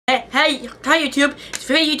hi YouTube, it's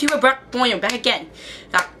your favorite YouTuber Brock Boyer back again.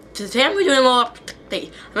 Now, today I'm doing a little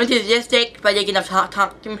update. I'm going to do this steak, but I didn't get enough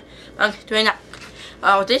talking. I'm doing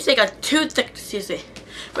that. This steak got 2 sticks, seriously.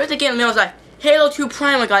 First again, it was like Halo 2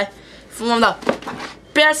 Prime, guy, from one of the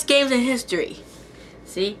best games in history.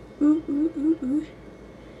 See? Ooh, ooh, ooh, ooh.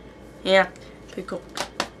 Yeah, pretty cool.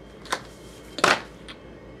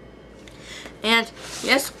 And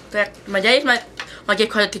yes, my daddy's my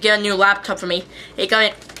gift card to get a new laptop for me. He got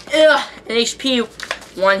me an HP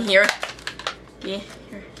one here. Yeah,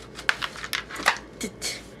 here.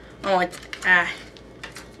 Oh, it's yeah.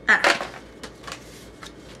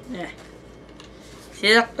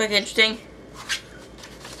 See that? Look interesting.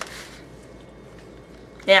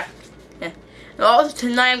 Yeah. Yeah. And also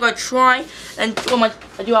tonight I'm gonna try and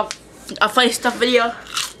I do a funny stuff video.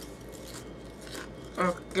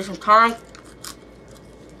 Or get some time.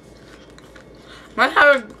 Might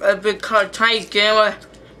have a big Chinese gamer.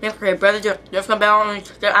 Okay, brother, just gonna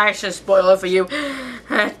balance. I should spoil it for you.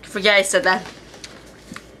 Forget I said that.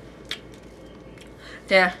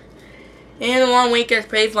 Yeah. In 1 week, it's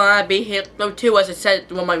pretty fun. I'll be here. Though too, as I said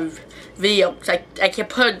in one of my videos. I can't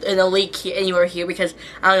put in a link here, anywhere here because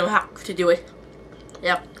I don't know how to do it.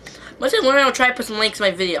 Yep. Once I learn, I'll try to put some links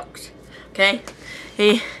in my videos. Okay.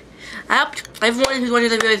 Hey, I hope everyone who's watching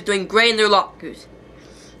the video is doing great in their lockers.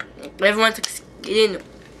 Everyone's getting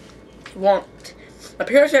want. My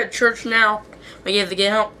parents are at church now. I have to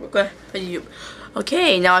get help.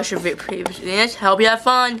 Okay, now I should be pretty. Hope you have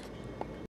fun.